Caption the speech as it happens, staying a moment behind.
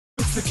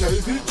It's the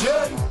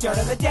KVJ Dirt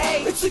of the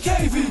Day. It's the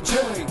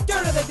KVJ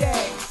Dirt of the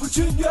Day.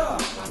 Virginia,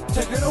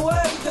 take it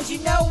away, cause you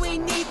know we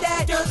need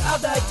that Dirt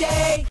of the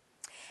Day.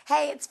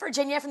 Hey, it's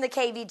Virginia from the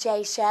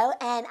KVJ show,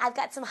 and I've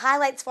got some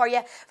highlights for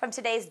you from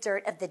today's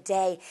Dirt of the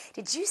Day.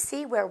 Did you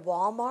see where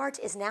Walmart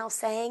is now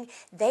saying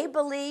they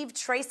believe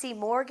Tracy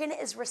Morgan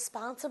is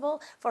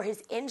responsible for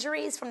his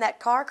injuries from that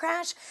car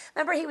crash?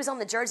 Remember, he was on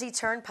the Jersey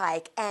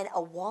Turnpike, and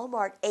a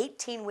Walmart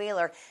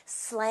 18-wheeler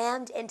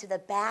slammed into the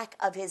back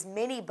of his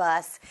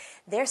minibus.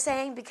 They're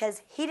saying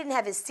because he didn't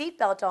have his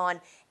seatbelt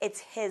on, it's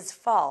his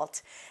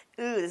fault.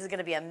 Ooh, this is going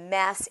to be a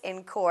mess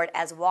in court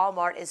as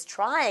Walmart is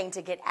trying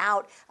to get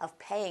out of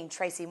paying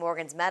Tracy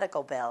Morgan's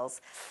medical bills.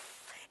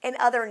 In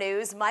other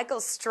news,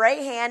 Michael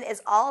Strahan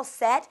is all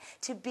set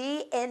to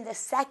be in the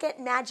second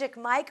Magic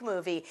Mike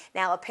movie.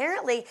 Now,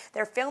 apparently,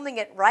 they're filming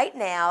it right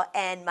now,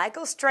 and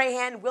Michael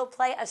Strahan will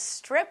play a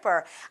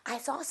stripper. I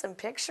saw some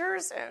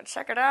pictures.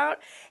 Check it out.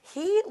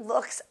 He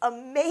looks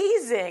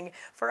amazing.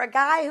 For a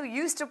guy who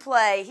used to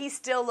play, he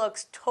still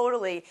looks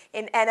totally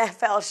in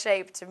NFL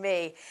shape to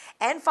me.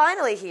 And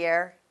finally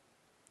here,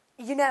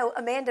 you know,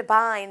 Amanda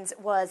Bynes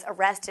was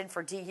arrested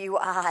for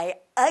DUI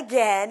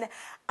again.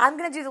 I'm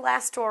going to do the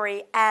last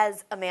story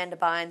as Amanda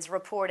Bynes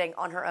reporting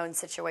on her own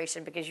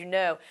situation because you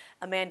know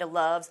Amanda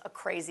loves a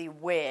crazy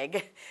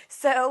wig.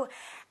 So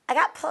I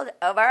got pulled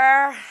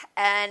over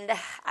and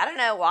I don't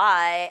know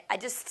why. I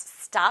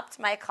just stopped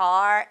my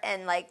car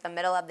in like the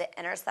middle of the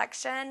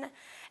intersection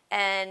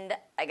and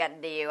I got a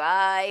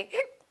DUI.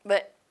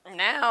 But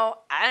now,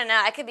 I don't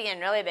know, I could be in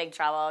really big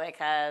trouble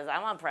because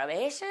I'm on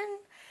probation.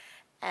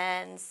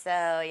 And so,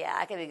 yeah,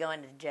 I could be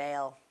going to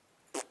jail.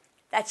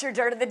 That's your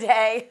Dirt of the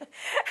Day.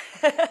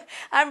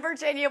 I'm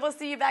Virginia. We'll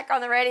see you back on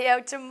the radio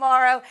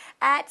tomorrow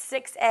at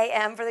 6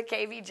 a.m. for the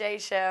KVJ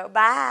show.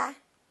 Bye.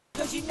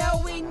 Cause you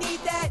know we need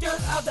that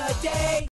Dirt of the Day.